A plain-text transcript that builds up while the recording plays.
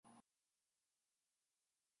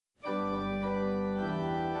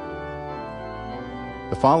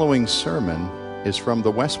The following sermon is from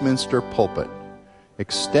the Westminster pulpit,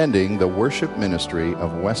 extending the worship ministry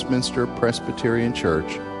of Westminster Presbyterian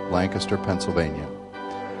Church, Lancaster, Pennsylvania.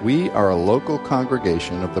 We are a local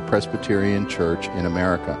congregation of the Presbyterian Church in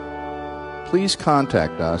America. Please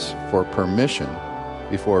contact us for permission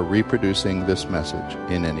before reproducing this message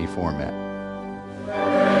in any format.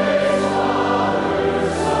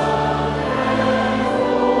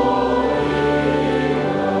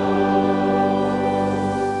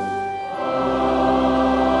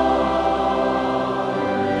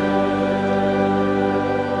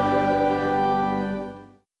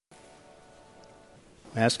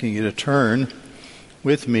 Asking you to turn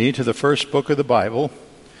with me to the first book of the Bible,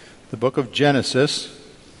 the book of Genesis,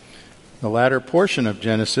 the latter portion of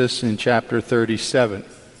Genesis in chapter 37.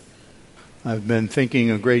 I've been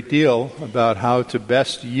thinking a great deal about how to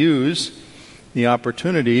best use the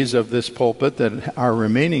opportunities of this pulpit that are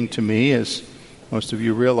remaining to me. As most of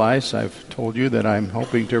you realize, I've told you that I'm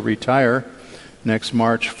hoping to retire next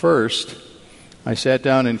March 1st. I sat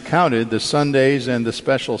down and counted the Sundays and the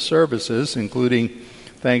special services, including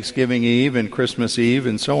Thanksgiving Eve and Christmas Eve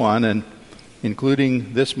and so on, and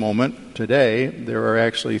including this moment today, there are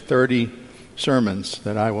actually 30 sermons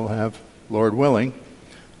that I will have, Lord willing,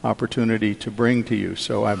 opportunity to bring to you.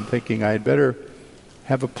 So I'm thinking I'd better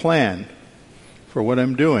have a plan for what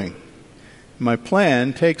I'm doing. My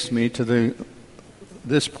plan takes me to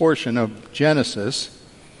this portion of Genesis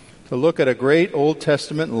to look at a great Old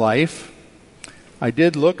Testament life. I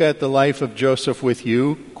did look at the life of Joseph with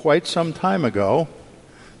you quite some time ago.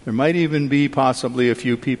 There might even be possibly a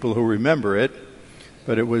few people who remember it,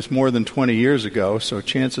 but it was more than 20 years ago, so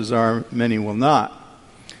chances are many will not.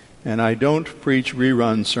 And I don't preach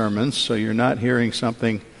rerun sermons, so you're not hearing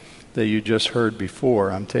something that you just heard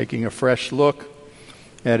before. I'm taking a fresh look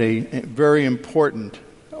at a very important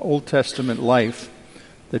Old Testament life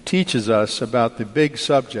that teaches us about the big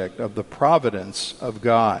subject of the providence of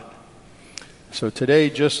God. So today,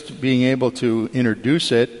 just being able to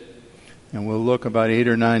introduce it, and we'll look about 8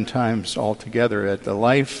 or 9 times altogether at the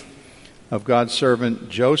life of God's servant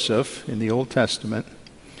Joseph in the Old Testament.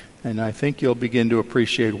 And I think you'll begin to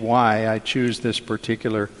appreciate why I choose this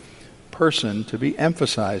particular person to be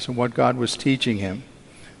emphasized and what God was teaching him.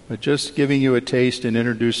 But just giving you a taste and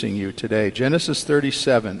introducing you today. Genesis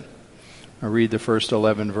 37. I'll read the first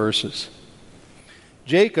 11 verses.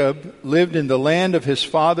 Jacob lived in the land of his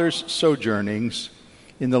father's sojournings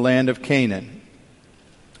in the land of Canaan.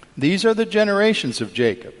 These are the generations of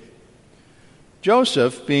Jacob.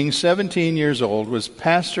 Joseph, being 17 years old, was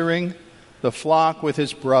pasturing the flock with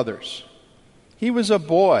his brothers. He was a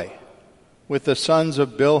boy with the sons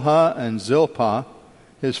of Bilhah and Zilpah,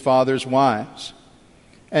 his father's wives.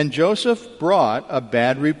 And Joseph brought a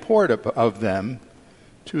bad report of them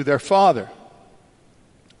to their father.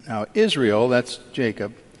 Now Israel, that's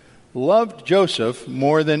Jacob, loved Joseph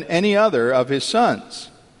more than any other of his sons,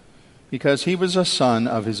 because he was a son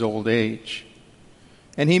of his old age.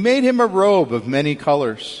 And he made him a robe of many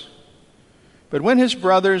colors. But when his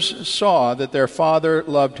brothers saw that their father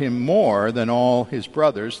loved him more than all his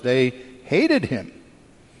brothers, they hated him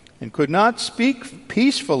and could not speak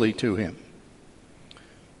peacefully to him.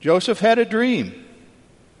 Joseph had a dream,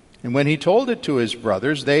 and when he told it to his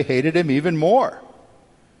brothers, they hated him even more.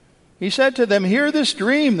 He said to them, "Hear this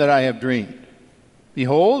dream that I have dreamed.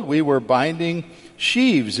 Behold, we were binding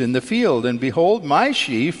sheaves in the field, and behold, my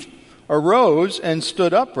sheaf arose and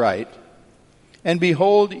stood upright. And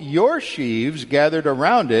behold, your sheaves gathered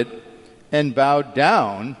around it and bowed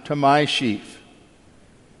down to my sheaf."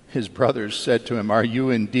 His brothers said to him, "Are you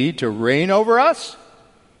indeed to reign over us?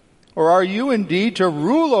 Or are you indeed to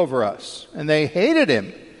rule over us?" And they hated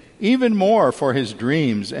him even more for his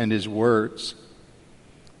dreams and his words.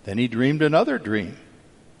 Then he dreamed another dream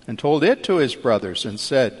and told it to his brothers and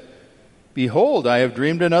said, "Behold, I have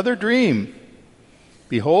dreamed another dream.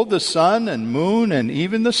 Behold, the sun and moon and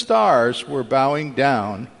even the stars were bowing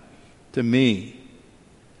down to me."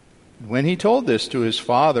 When he told this to his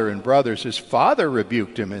father and brothers, his father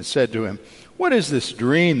rebuked him and said to him, "What is this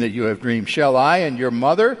dream that you have dreamed? Shall I and your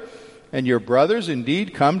mother and your brothers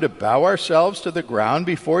indeed come to bow ourselves to the ground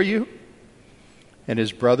before you?" And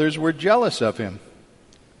his brothers were jealous of him,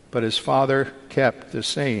 but his father kept the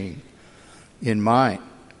saying in mind.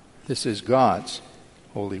 This is God's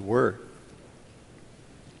holy word.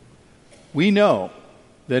 We know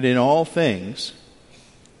that in all things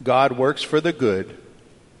God works for the good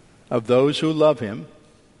of those who love him,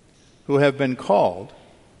 who have been called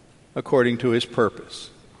according to his purpose.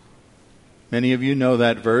 Many of you know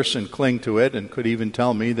that verse and cling to it and could even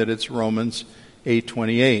tell me that it's Romans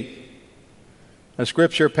 8:28. a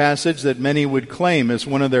scripture passage that many would claim as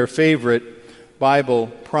one of their favorite Bible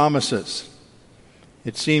promises.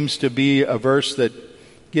 It seems to be a verse that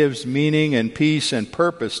gives meaning and peace and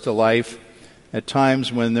purpose to life at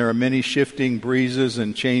times when there are many shifting breezes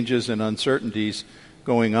and changes and uncertainties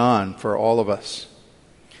going on for all of us.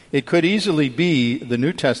 It could easily be the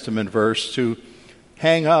New Testament verse to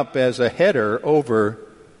hang up as a header over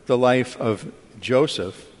the life of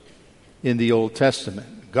Joseph in the Old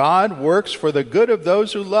Testament. God works for the good of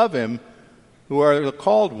those who love him, who are the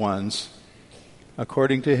called ones,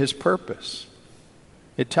 according to his purpose.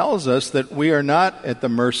 It tells us that we are not at the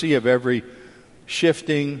mercy of every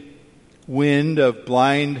shifting wind of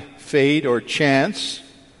blind fate or chance,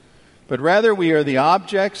 but rather we are the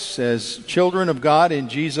objects, as children of God in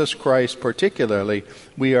Jesus Christ particularly,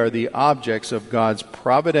 we are the objects of God's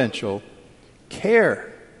providential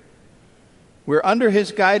care. We're under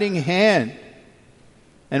his guiding hand.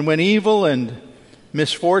 And when evil and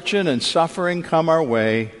misfortune and suffering come our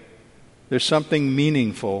way, there's something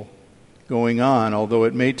meaningful going on, although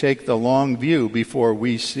it may take the long view before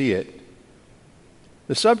we see it.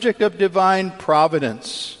 The subject of divine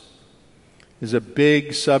providence is a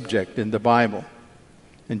big subject in the Bible,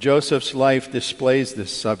 and Joseph's life displays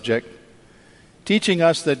this subject, teaching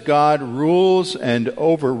us that God rules and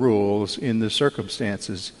overrules in the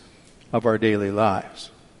circumstances of our daily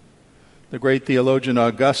lives. The great theologian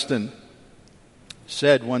Augustine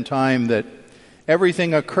said one time that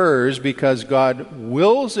everything occurs because God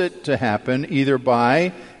wills it to happen either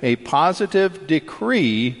by a positive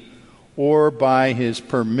decree or by his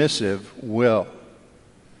permissive will.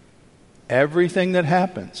 Everything that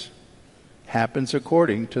happens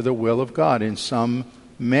according to the will of God in some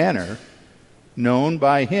manner known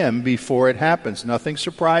by him before it happens. Nothing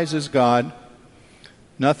surprises God.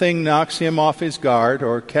 Nothing knocks him off his guard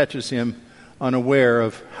or catches him unaware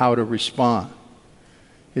of how to respond.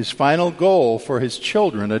 His final goal for his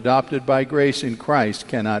children adopted by grace in Christ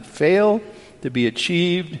cannot fail to be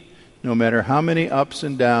achieved, no matter how many ups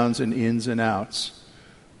and downs and ins and outs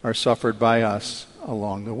are suffered by us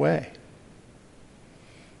along the way.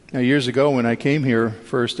 Now, years ago when I came here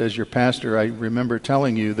first as your pastor, I remember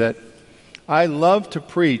telling you that I love to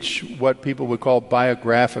preach what people would call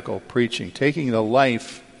biographical preaching, taking the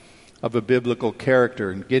life of a biblical character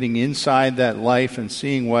and getting inside that life and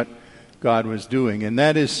seeing what God was doing. And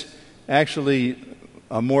that is actually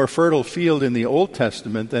a more fertile field in the Old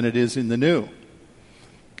Testament than it is in the New.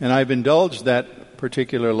 And I've indulged that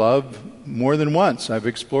particular love more than once. I've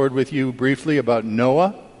explored with you briefly about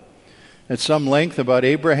Noah, at some length about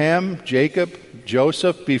Abraham, Jacob,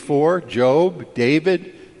 Joseph before, Job,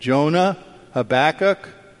 David, Jonah, Habakkuk,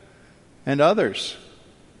 and others.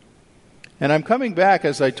 And I'm coming back,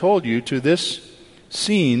 as I told you, to this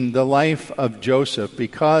scene, the life of Joseph,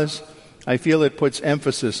 because I feel it puts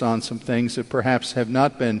emphasis on some things that perhaps have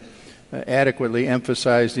not been adequately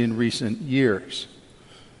emphasized in recent years.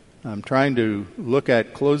 I'm trying to look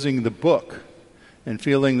at closing the book and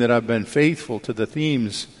feeling that I've been faithful to the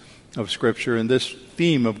themes of Scripture, and this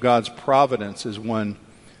theme of God's providence is one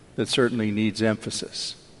that certainly needs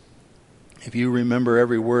emphasis. If you remember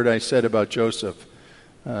every word I said about Joseph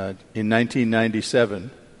in 1997,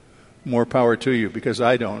 more power to you, because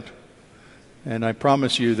I don't. And I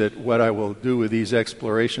promise you that what I will do with these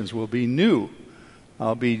explorations will be new.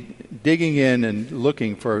 I'll be digging in and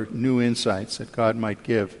looking for new insights that God might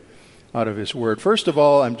give out of his word. First of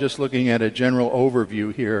all, I'm just looking at a general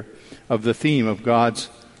overview here of the theme of God's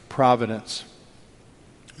providence.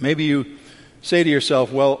 Maybe you say to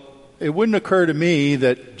yourself, well, it wouldn't occur to me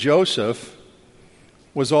that Joseph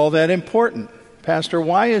was all that important. Pastor,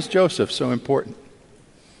 why is Joseph so important?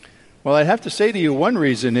 Well, I'd have to say to you one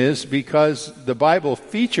reason is because the Bible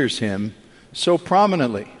features him so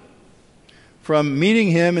prominently. From meeting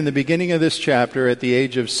him in the beginning of this chapter at the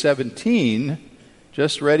age of 17,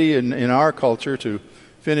 just ready in our culture to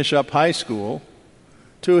finish up high school,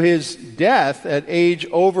 to his death at age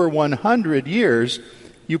over 100 years,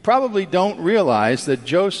 you probably don't realize that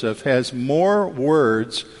Joseph has more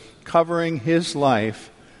words covering his life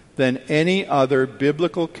than any other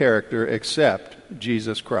biblical character except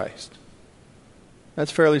Jesus Christ.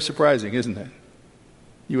 That's fairly surprising, isn't it?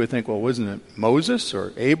 You would think, well, wasn't it Moses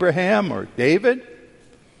or Abraham or David?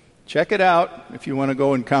 Check it out. If you want to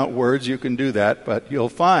go and count words, you can do that, but you'll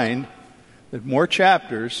find that more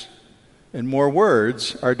chapters and more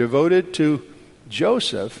words are devoted to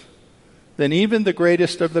Joseph than even the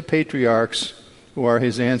greatest of the patriarchs who are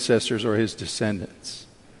his ancestors or his descendants.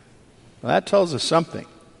 Well, that tells us something.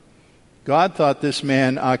 God thought this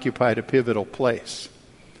man occupied a pivotal place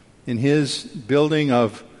in his building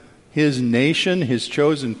of his nation, his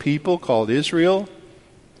chosen people called Israel.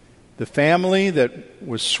 The family that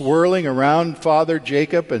was swirling around father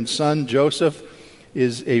Jacob and son Joseph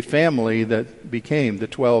is a family that became the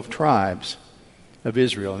 12 tribes of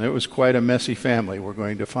Israel. And it was quite a messy family, we're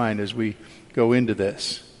going to find as we go into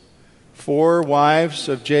this. 4 wives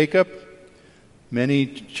of Jacob, many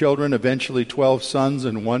children, eventually 12 sons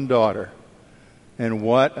and 1 daughter. And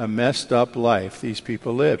what a messed up life these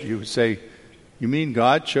people lived. You would say, you mean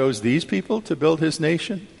God chose these people to build his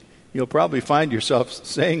nation? You'll probably find yourself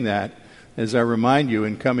saying that as I remind you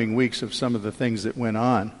in coming weeks of some of the things that went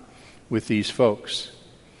on with these folks.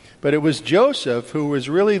 But it was Joseph who was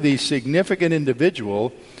really the significant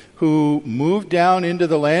individual who moved down into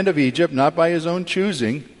the land of Egypt, not by his own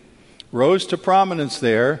choosing, rose to prominence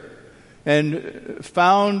there, and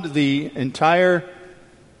found the entire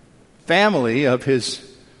family of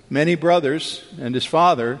his many brothers and his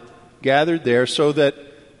father gathered there so that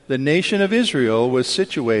the nation of Israel was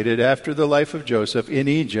situated after the life of Joseph in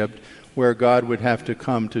Egypt, where God would have to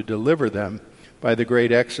come to deliver them by the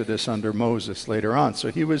great Exodus under Moses later on.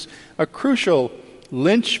 So he was a crucial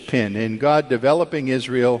linchpin in God developing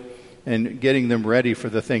Israel and getting them ready for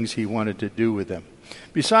the things he wanted to do with them.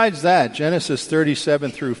 Besides that, Genesis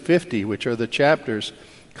 37 through 50, which are the chapters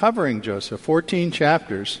covering Joseph, 14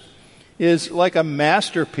 chapters, is like a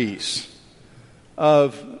masterpiece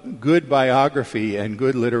of good biography and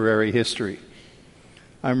good literary history.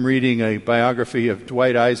 I'm reading a biography of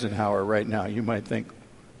Dwight Eisenhower right now. You might think,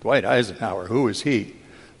 Dwight Eisenhower, who is he?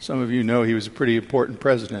 Some of you know he was a pretty important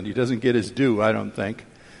president. He doesn't get his due, I don't think.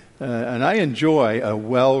 And I enjoy a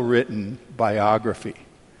well-written biography.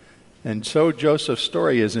 And so Joseph's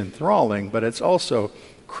story is enthralling, but it's also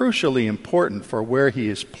crucially important for where he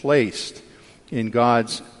is placed in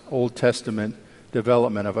God's Old Testament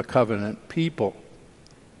development of a covenant people.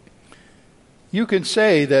 You can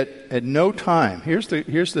say that at no time, here's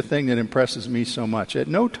the thing that impresses me so much, at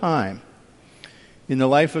no time in the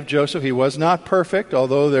life of Joseph, he was not perfect,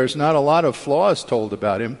 although there's not a lot of flaws told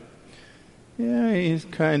about him. Yeah, he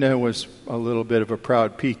kind of was a little bit of a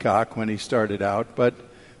proud peacock when he started out, but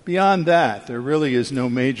beyond that, there really is no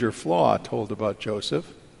major flaw told about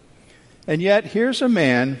Joseph. And yet, here's a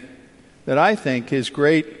man that I think to his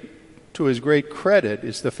great credit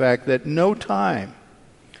is the fact that no time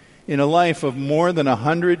in a life of more than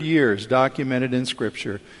 100 years documented in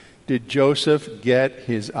Scripture did Joseph get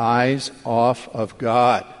his eyes off of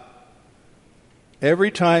God.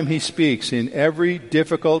 Every time he speaks, in every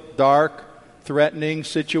difficult, dark, threatening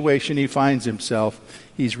situation he finds himself,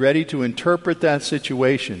 he's ready to interpret that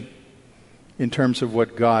situation in terms of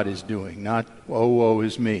what God is doing, not, oh, woe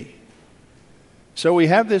is me. So we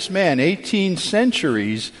have this man, 18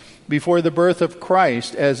 centuries before the birth of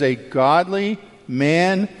Christ, as a godly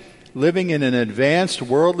man living in an advanced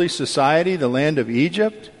worldly society, the land of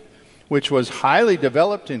Egypt, which was highly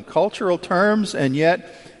developed in cultural terms, and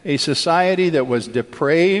yet a society that was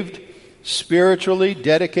depraved spiritually,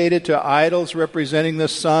 dedicated to idols representing the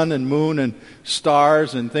sun and moon and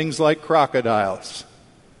stars and things like crocodiles.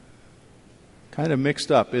 Kind of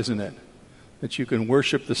mixed up, isn't it? That you can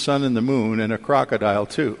worship the sun and the moon and a crocodile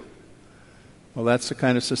too. Well, that's the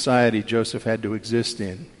kind of society Joseph had to exist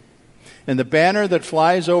in. And the banner that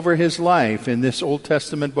flies over his life in this Old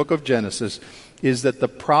Testament book of Genesis is that the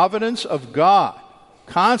providence of God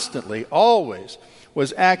constantly, always,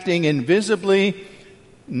 was acting invisibly,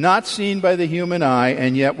 not seen by the human eye,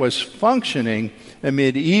 and yet was functioning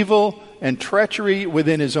amid evil and treachery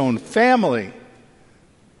within his own family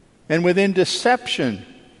and within deception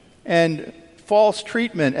and false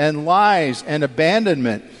treatment and lies and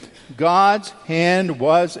abandonment. God's hand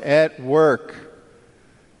was at work.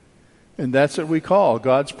 And that's what we call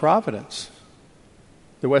God's providence.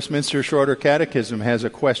 The Westminster Shorter Catechism has a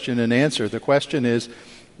question and answer. The question is,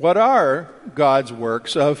 what are God's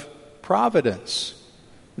works of providence?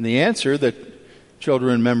 And the answer that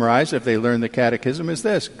children memorize if they learn the catechism is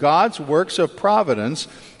this: God's works of providence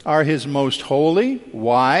are his most holy,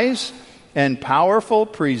 wise, and powerful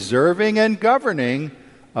preserving and governing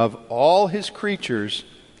of all his creatures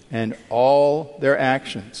and all their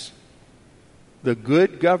actions. The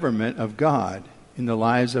good government of God in the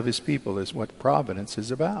lives of his people is what providence is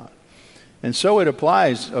about. And so it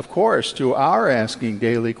applies, of course, to our asking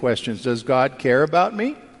daily questions. Does God care about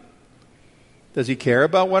me? Does he care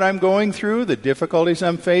about what I'm going through, the difficulties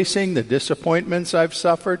I'm facing, the disappointments I've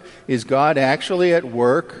suffered? Is God actually at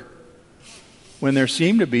work when there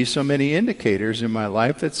seem to be so many indicators in my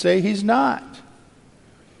life that say he's not?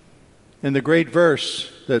 And the great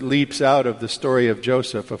verse that leaps out of the story of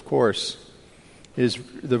Joseph, of course, is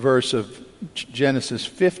the verse of Genesis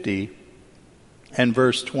 50, and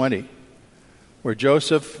verse 20, where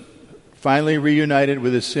Joseph, finally reunited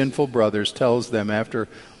with his sinful brothers, tells them after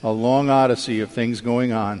a long odyssey of things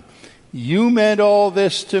going on, "You meant all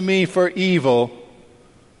this to me for evil,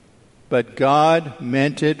 but God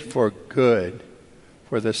meant it for good,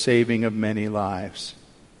 for the saving of many lives."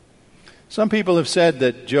 Some people have said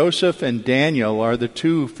that Joseph and Daniel are the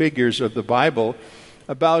two figures of the Bible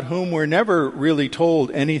about whom we're never really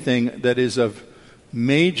told anything that is of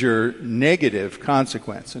major negative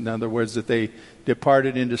consequence. In other words, that they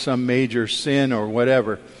departed into some major sin or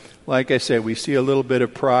whatever. Like I said, we see a little bit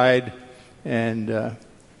of pride and,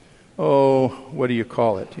 what do you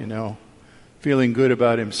call it, feeling good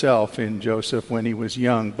about himself in Joseph when he was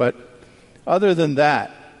young. But other than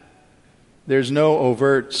that, there's no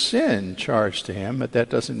overt sin charged to him, but that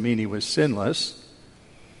doesn't mean he was sinless.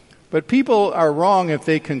 But people are wrong if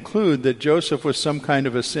they conclude that Joseph was some kind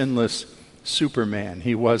of a sinless Superman.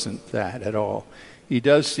 He wasn't that at all. He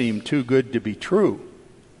does seem too good to be true.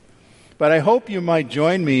 But I hope you might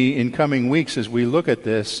join me in coming weeks as we look at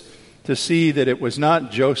this to see that it was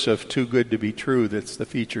not Joseph too good to be true that's the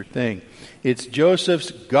featured thing. It's Joseph's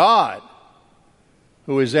God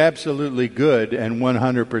who is absolutely good and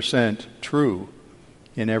 100% true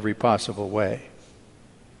in every possible way.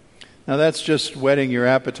 Now that's just whetting your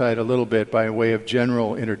appetite a little bit by way of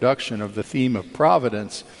general introduction of the theme of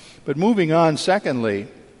providence. But moving on, secondly,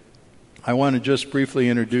 I want to just briefly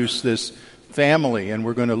introduce this family, and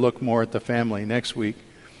we're going to look more at the family next week.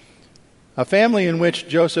 A family in which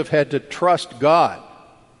Joseph had to trust God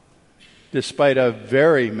despite a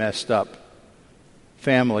very messed up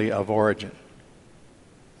family of origin.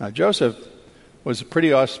 Now, Joseph was a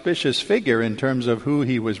pretty auspicious figure in terms of who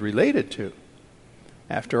he was related to.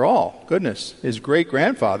 After all, goodness, his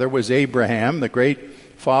great-grandfather was Abraham, the great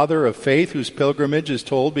father of faith, whose pilgrimage is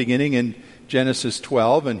told beginning in Genesis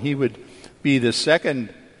 12, and he would be the second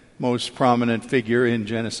most prominent figure in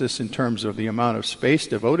Genesis in terms of the amount of space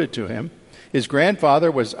devoted to him. His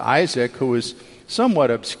grandfather was Isaac, who was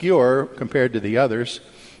somewhat obscure compared to the others,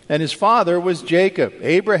 and his father was Jacob.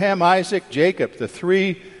 Abraham, Isaac, Jacob, the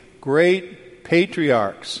three great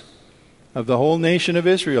patriarchs of the whole nation of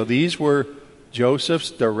Israel. These were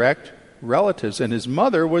Joseph's direct relatives, and his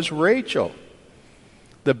mother was Rachel,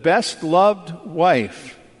 the best-loved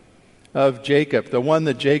wife of Jacob, the one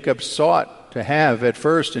that Jacob sought to have at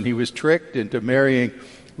first, and he was tricked into marrying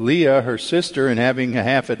Leah, her sister, and having a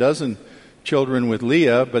half a dozen children with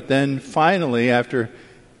Leah. But then finally, after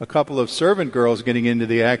a couple of servant girls getting into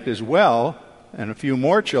the act as well, and a few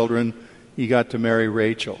more children, he got to marry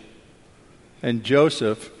Rachel. And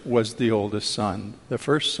Joseph was the oldest son, the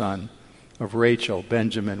first son of Rachel.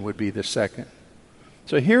 Benjamin would be the second.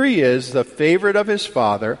 So here he is, the favorite of his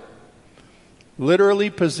father, literally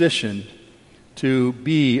positioned to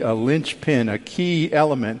be a linchpin, a key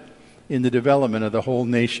element in the development of the whole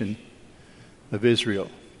nation of Israel.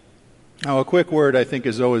 Now, a quick word I think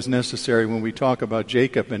is always necessary when we talk about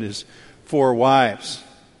Jacob and his 4 wives.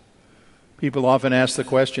 People often ask the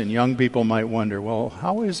question, young people might wonder, well,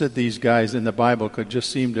 how is it these guys in the Bible could just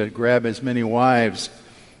seem to grab as many wives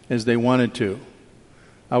as they wanted to?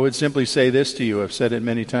 I would simply say this to you, I've said it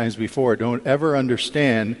many times before, don't ever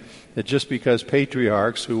understand that just because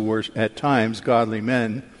patriarchs, who were at times godly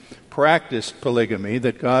men, practiced polygamy,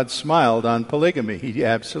 that God smiled on polygamy. He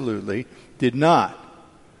absolutely did not.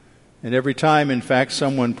 And every time, in fact,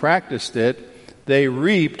 someone practiced it, they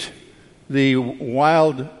reaped the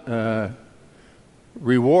wild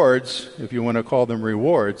rewards, if you want to call them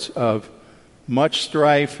rewards, of much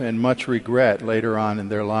strife and much regret later on in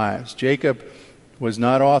their lives. Jacob was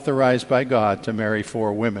not authorized by God to marry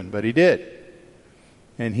 4 women, but he did.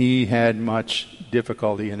 And he had much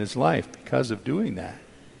difficulty in his life because of doing that.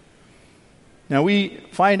 Now we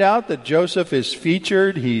find out that Joseph is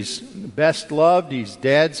featured, he's best loved, he's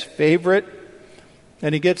Dad's favorite,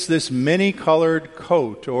 and he gets this many-colored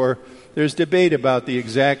coat, or there's debate about the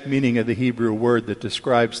exact meaning of the Hebrew word that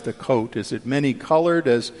describes the coat. Is it many-colored,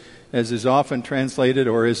 as is often translated,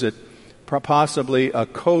 or is it possibly a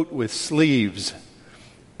coat with sleeves?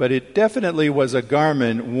 But it definitely was a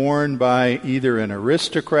garment worn by either an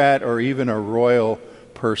aristocrat or even a royal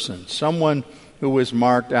person, someone who was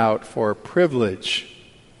marked out for privilege.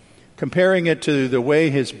 Comparing it to the way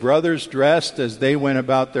his brothers dressed as they went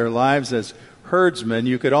about their lives as herdsmen,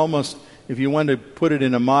 you could almost, if you wanted to put it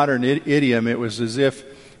in a modern idiom, it was as if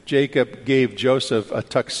Jacob gave Joseph a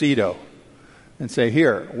tuxedo and say,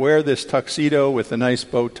 here, wear this tuxedo with the nice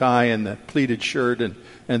bow tie and the pleated shirt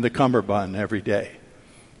and the cummerbund every day.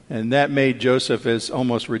 And that made Joseph as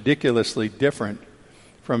almost ridiculously different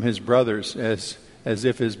from his brothers, as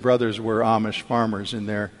if his brothers were Amish farmers in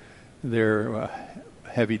their their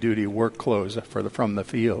heavy-duty work clothes from the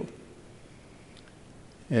field.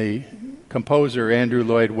 A composer, Andrew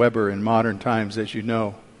Lloyd Webber, in modern times, as you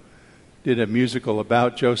know, did a musical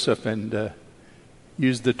about Joseph and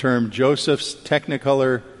used the term Joseph's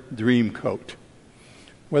Technicolor Dreamcoat.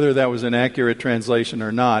 Whether that was an accurate translation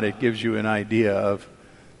or not, it gives you an idea of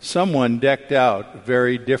someone decked out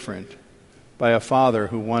very different by a father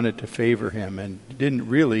who wanted to favor him and didn't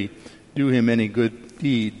really do him any good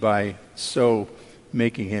deed by so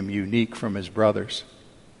making him unique from his brothers.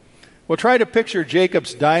 Well, try to picture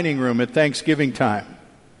Jacob's dining room at Thanksgiving time.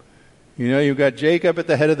 You know, you've got Jacob at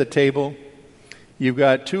the head of the table. You've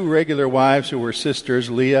got two regular wives who were sisters,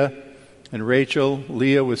 Leah and Rachel.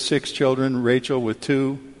 Leah with 6 children, Rachel with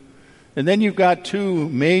 2. And then you've got 2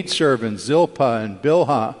 maidservants, Zilpah and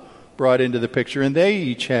Bilhah, brought into the picture, and they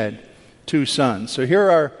each had 2 sons. So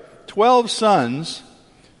here are 12 sons,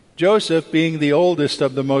 Joseph being the oldest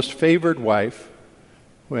of the most favored wife,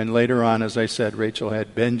 when later on, as I said, Rachel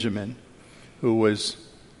had Benjamin, who was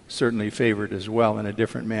certainly favored as well in a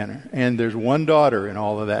different manner. And there's one daughter in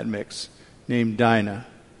all of that mix named Dinah,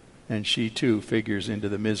 and she too figures into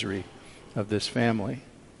the misery of this family.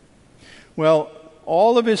 Well,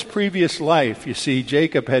 all of his previous life, you see,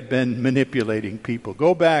 Jacob had been manipulating people.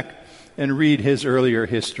 Go back and read his earlier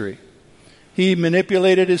history. He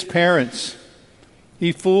manipulated his parents.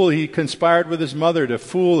 He conspired with his mother to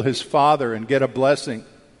fool his father and get a blessing.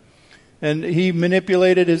 And he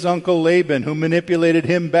manipulated his uncle Laban, who manipulated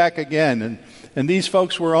him back again. And these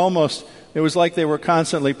folks were it was like they were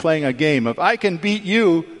constantly playing a game of, I can beat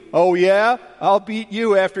you. Oh yeah, I'll beat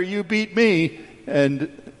you after you beat me.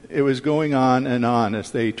 And it was going on and on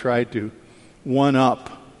as they tried to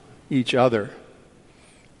one-up each other.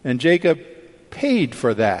 And Jacob paid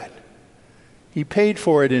for that. He paid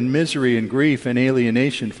for it in misery and grief and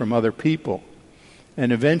alienation from other people.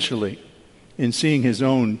 And eventually, in seeing his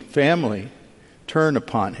own family turn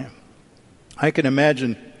upon him. I can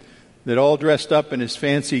imagine that all dressed up in his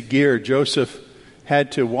fancy gear, Joseph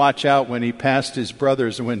had to watch out when he passed his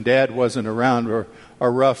brothers and when Dad wasn't around, or a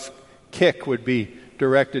rough kick would be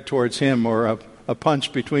directed towards him, or a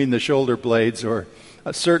punch between the shoulder blades, or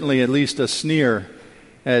certainly at least a sneer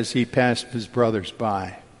as he passed his brothers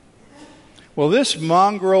by. Well, this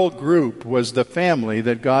mongrel group was the family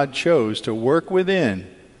that God chose to work within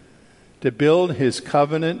to build his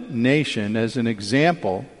covenant nation as an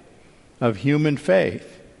example of human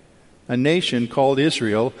faith, a nation called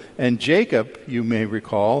Israel. And Jacob, you may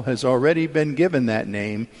recall, has already been given that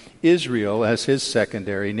name, Israel, as his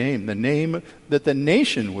secondary name, the name that the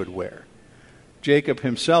nation would wear. Jacob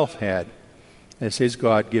himself had as his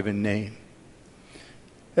God-given name.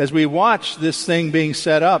 As we watch this thing being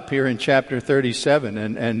set up here in chapter 37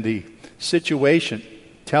 and the situation,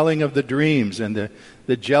 telling of the dreams and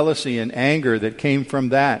the jealousy and anger that came from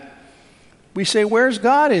that, we say, where's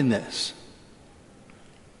God in this?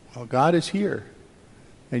 Well, God is here.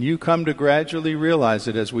 And you come to gradually realize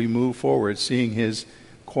it as we move forward, seeing his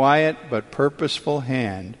quiet but purposeful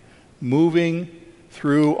hand moving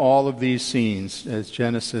through all of these scenes as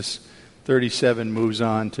Genesis 37 moves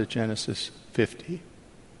on to Genesis 50.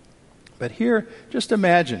 But here, just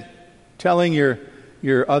imagine telling your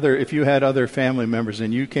other, if you had other family members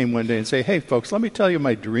and you came one day and say, hey folks, let me tell you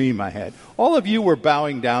my dream I had. All of you were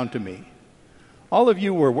bowing down to me. All of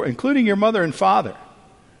you were, including your mother and father,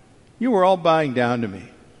 you were all bowing down to me.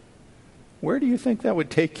 Where do you think that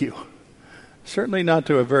would take you? Certainly not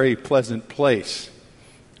to a very pleasant place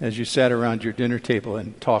as you sat around your dinner table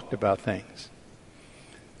and talked about things.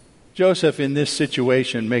 Joseph in this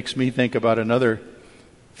situation makes me think about another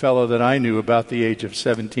fellow that I knew about the age of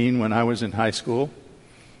 17 when I was in high school.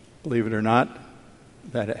 Believe it or not,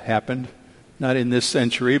 that happened. Not in this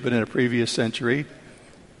century, but in a previous century.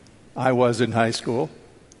 I was in high school.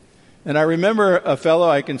 And I remember a fellow,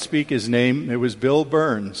 I can speak his name, it was Bill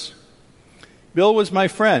Burns. Bill was my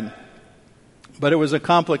friend, but it was a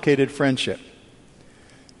complicated friendship.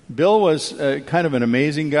 Bill was kind of an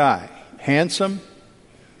amazing guy. Handsome,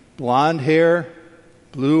 blonde hair,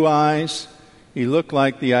 blue eyes. He looked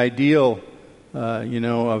like the ideal,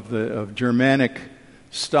 of Germanic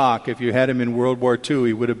stock. If you had him in World War II,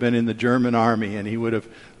 he would have been in the German army, and he would have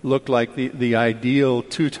looked like the ideal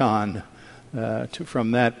Teuton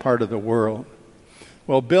from that part of the world.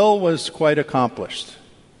 Well, Bill was quite accomplished.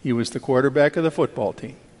 He was the quarterback of the football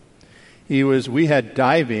team. We had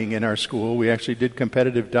diving in our school. We actually did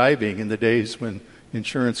competitive diving in the days when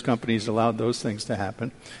insurance companies allowed those things to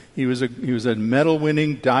happen. He was a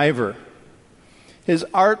medal-winning diver. His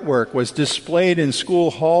artwork was displayed in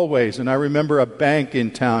school hallways, and I remember a bank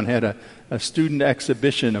in town had a student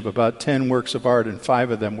exhibition of about 10 works of art, and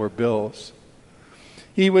 5 of them were Bill's.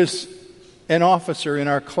 He was an officer in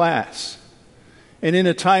our class. And in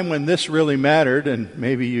a time when this really mattered, and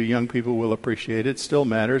maybe you young people will appreciate it, still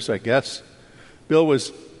matters, I guess, Bill was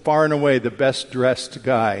far and away the best dressed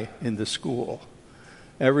guy in the school.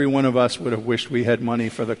 Every one of us would have wished we had money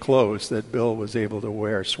for the clothes that Bill was able to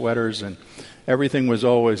wear, sweaters, and everything was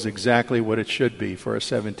always exactly what it should be for a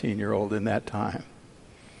 17-year-old in that time.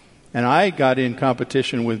 And I got in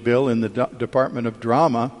competition with Bill in the Department of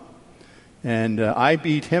Drama, and I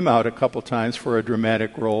beat him out a couple times for a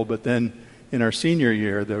dramatic role, but then in our senior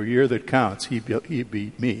year, the year that counts, he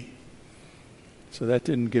beat me. So that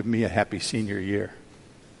didn't give me a happy senior year.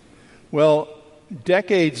 Well,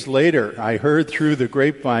 decades later, I heard through the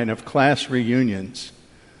grapevine of class reunions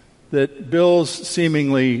that Bill's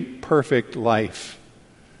seemingly perfect life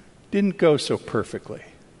didn't go so perfectly.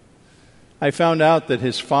 I found out that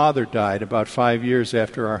his father died about 5 years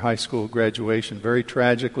after our high school graduation, very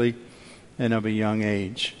tragically and of a young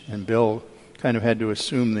age. And Bill kind of had to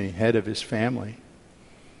assume the head of his family.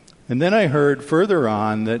 And then I heard further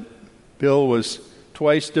on that Bill was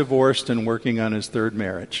twice divorced and working on his third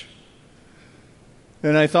marriage.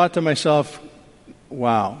 And I thought to myself,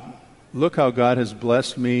 wow, look how God has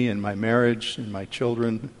blessed me and my marriage and my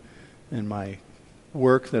children and my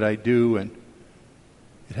work that I do, and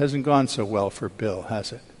it hasn't gone so well for Bill,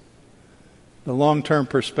 has it? The long-term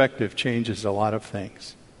perspective changes a lot of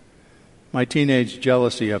things. My teenage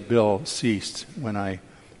jealousy of Bill ceased when I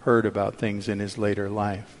heard about things in his later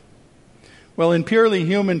life. Well, in purely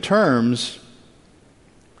human terms,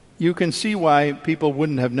 you can see why people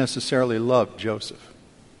wouldn't have necessarily loved Joseph.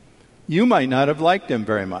 You might not have liked him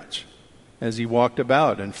very much as he walked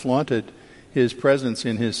about and flaunted his presence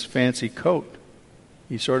in his fancy coat.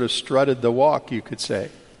 He sort of strutted the walk, you could say.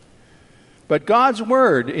 But God's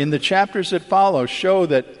word in the chapters that follow show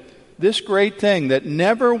that this great thing, that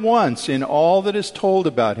never once in all that is told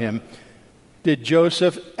about him did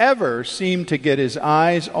Joseph ever seem to get his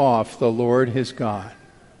eyes off the Lord his God.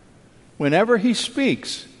 Whenever he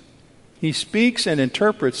speaks and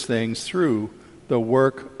interprets things through the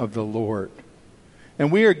work of the Lord.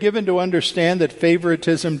 And we are given to understand that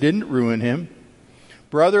favoritism didn't ruin him.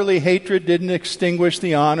 Brotherly hatred didn't extinguish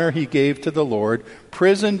the honor he gave to the Lord.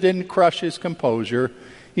 Prison didn't crush his composure.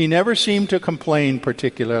 He never seemed to complain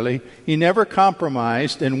particularly. He never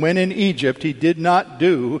compromised. And when in Egypt, he did not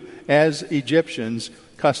do as Egyptians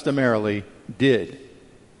customarily did.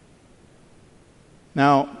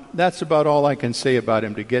 Now, that's about all I can say about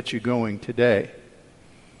him to get you going today.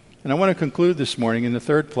 And I want to conclude this morning in the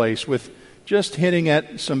third place with just hitting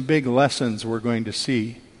at some big lessons we're going to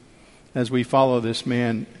see as we follow this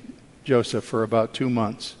man, Joseph, for about 2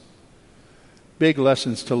 months. Big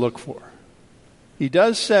lessons to look for. He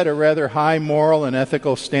does set a rather high moral and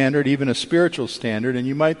ethical standard, even a spiritual standard, and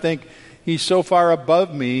you might think he's so far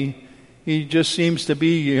above me, he just seems to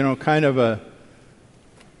be, kind of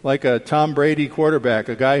like a Tom Brady quarterback,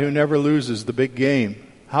 a guy who never loses the big game.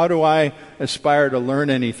 How do I aspire to learn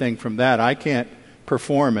anything from that? I can't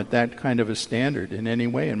perform at that kind of a standard in any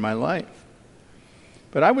way in my life.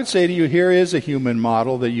 But I would say to you, here is a human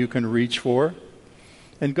model that you can reach for.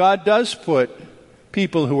 And God does put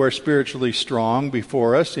people who are spiritually strong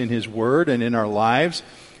before us in His Word and in our lives.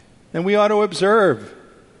 And we ought to observe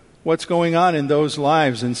what's going on in those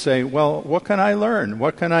lives and say, well, what can I learn?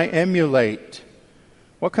 What can I emulate?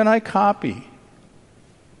 What can I copy?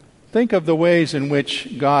 Think of the ways in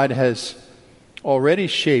which God has already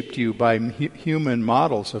shaped you by human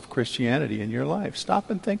models of Christianity in your life. Stop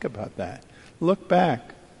and think about that. Look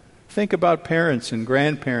back. Think about parents and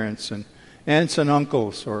grandparents and aunts and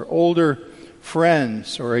uncles or older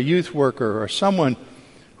friends or a youth worker or someone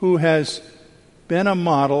who has been a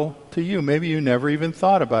model to you. Maybe you never even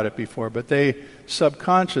thought about it before, but they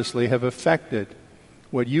subconsciously have affected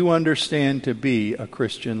what you understand to be a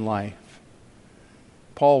Christian life.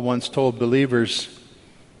 Paul once told believers,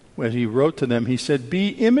 when he wrote to them, he said, "Be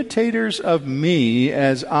imitators of me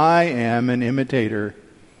as I am an imitator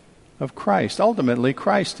of Christ." Ultimately,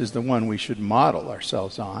 Christ is the one we should model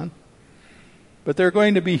ourselves on. But there are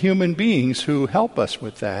going to be human beings who help us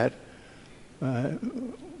with that,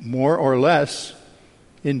 more or less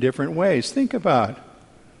in different ways. Think about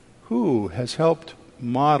who has helped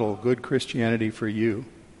model good Christianity for you.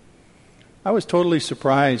 I was totally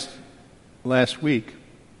surprised last week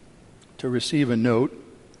to receive a note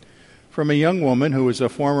from a young woman who was a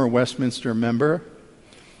former Westminster member.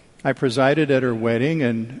 I presided at her wedding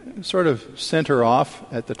and sort of sent her off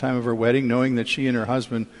at the time of her wedding, knowing that she and her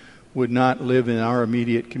husband would not live in our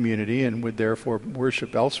immediate community and would therefore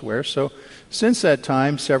worship elsewhere. So since that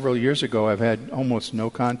time, several years ago, I've had almost no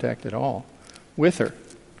contact at all with her.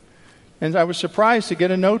 And I was surprised to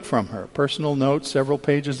get a note from her, a personal note several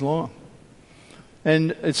pages long.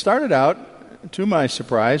 And it started out, to my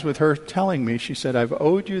surprise, with her telling me, she said, "I've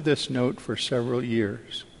owed you this note for several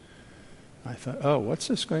years." I thought, oh, what's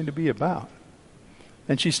this going to be about?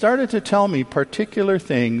 And she started to tell me particular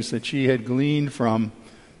things that she had gleaned from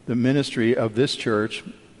the ministry of this church,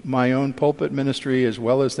 my own pulpit ministry, as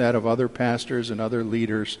well as that of other pastors and other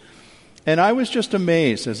leaders. And I was just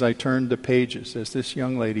amazed as I turned the pages, as this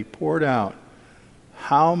young lady poured out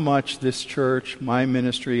how much this church, my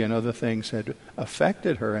ministry, and other things had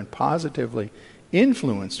affected her and positively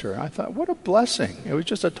influenced her. I thought, what a blessing. It was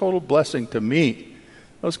just a total blessing to me.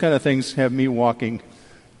 Those kind of things have me walking,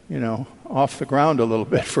 off the ground a little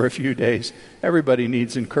bit for a few days. Everybody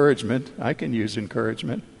needs encouragement. I can use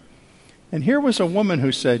encouragement. And here was a woman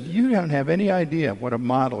who said, "You don't have any idea what a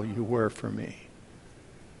model you were for me."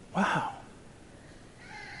 Wow.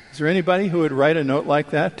 Is there anybody who would write a note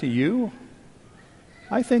like that to you?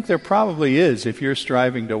 I think there probably is if you're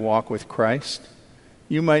striving to walk with Christ.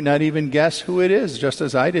 You might not even guess who it is, just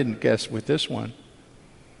as I didn't guess with this one.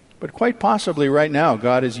 But quite possibly right now,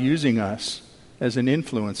 God is using us as an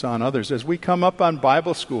influence on others. As we come up on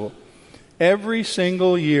Bible school, every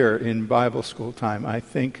single year in Bible school time, I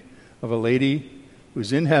think of a lady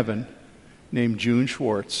who's in heaven named June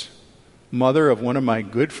Schwartz, mother of one of my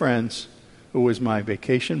good friends who was my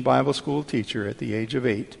vacation Bible school teacher at the age of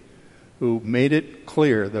 8, who made it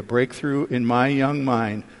clear, the breakthrough in my young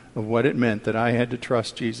mind of what it meant that I had to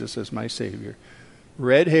trust Jesus as my Savior.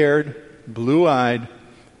 Red-haired, blue-eyed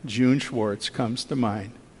June Schwartz comes to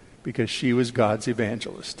mind because she was God's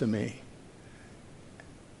evangelist to me.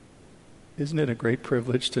 Isn't it a great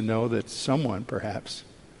privilege to know that someone, perhaps,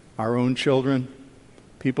 our own children,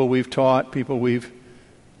 people we've taught, people we've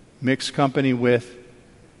mixed company with,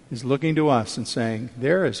 is looking to us and saying,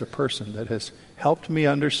 there is a person that has helped me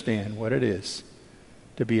understand what it is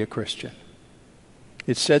to be a Christian.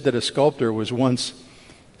 It's said that a sculptor was once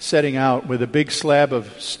setting out with a big slab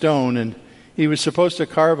of stone, and he was supposed to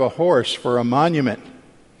carve a horse for a monument.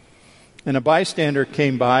 And a bystander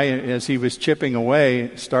came by as he was chipping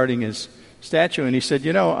away, starting his statue, and he said,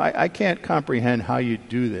 I can't comprehend how you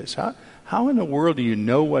do this. How in the world do you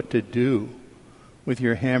know what to do with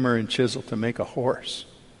your hammer and chisel to make a horse?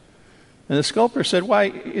 And the sculptor said, why,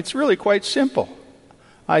 it's really quite simple.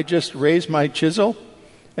 I just raise my chisel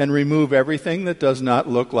and remove everything that does not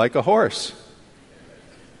look like a horse.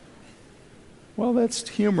 Well, that's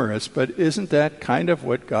humorous, but isn't that kind of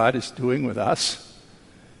what God is doing with us?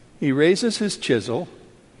 He raises his chisel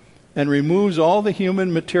and removes all the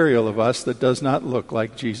human material of us that does not look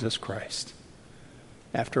like Jesus Christ.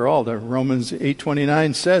 After all, the Romans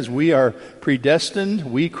 8:29 says we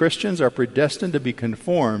Christians are predestined to be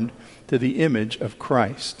conformed to the image of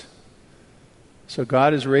Christ. So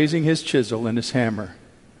God is raising his chisel and his hammer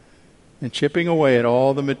and chipping away at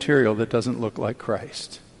all the material that doesn't look like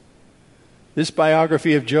Christ. This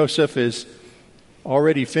biography of Joseph is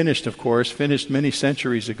already finished, of course, finished many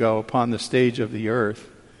centuries ago upon the stage of the earth.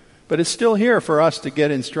 But it's still here for us to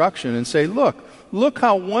get instruction and say, look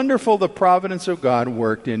how wonderful the providence of God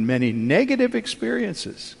worked in many negative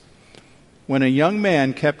experiences when a young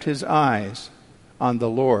man kept his eyes on the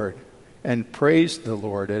Lord and praised the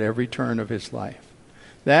Lord at every turn of his life.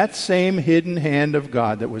 That same hidden hand of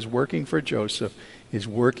God that was working for Joseph is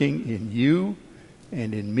working in you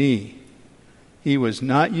and in me. He was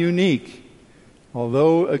not unique.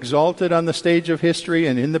 Although exalted on the stage of history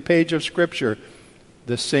and in the page of Scripture,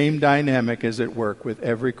 the same dynamic is at work with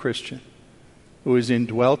every Christian who is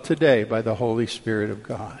indwelt today by the Holy Spirit of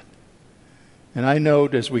God. And I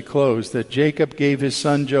note as we close that Jacob gave his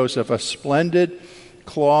son Joseph a splendid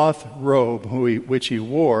cloth robe which he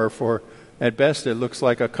wore for, at best, it looks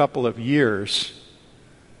like a couple of years.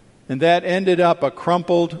 And that ended up a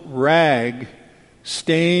crumpled rag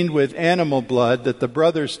stained with animal blood that the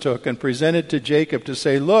brothers took and presented to Jacob to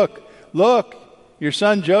say, look, your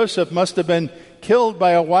son Joseph must have been killed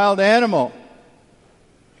by a wild animal.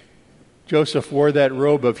 Joseph wore that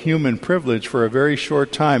robe of human privilege for a very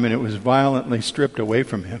short time, and it was violently stripped away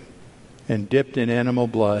from him and dipped in animal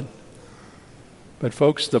blood. But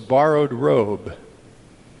folks, the borrowed robe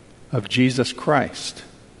of Jesus Christ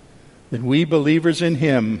that we believers in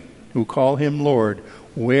him who call him Lord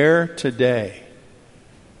wear today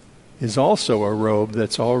is also a robe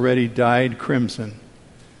that's already dyed crimson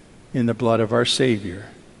in the blood of our Savior.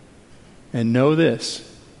 And know this,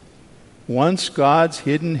 once God's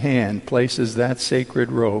hidden hand places that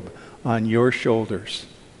sacred robe on your shoulders,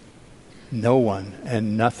 no one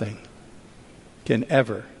and nothing can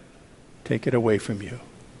ever take it away from you,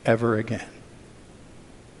 ever again.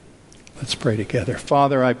 Let's pray together.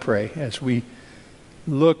 Father, I pray as we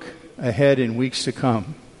look ahead in weeks to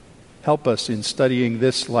come, help us in studying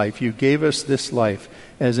this life. You gave us this life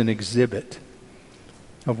as an exhibit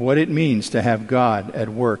of what it means to have God at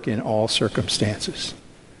work in all circumstances.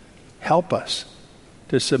 Help us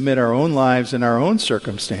to submit our own lives and our own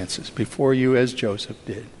circumstances before you as Joseph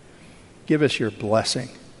did. Give us your blessing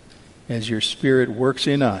as your Spirit works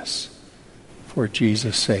in us for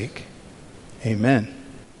Jesus' sake. Amen.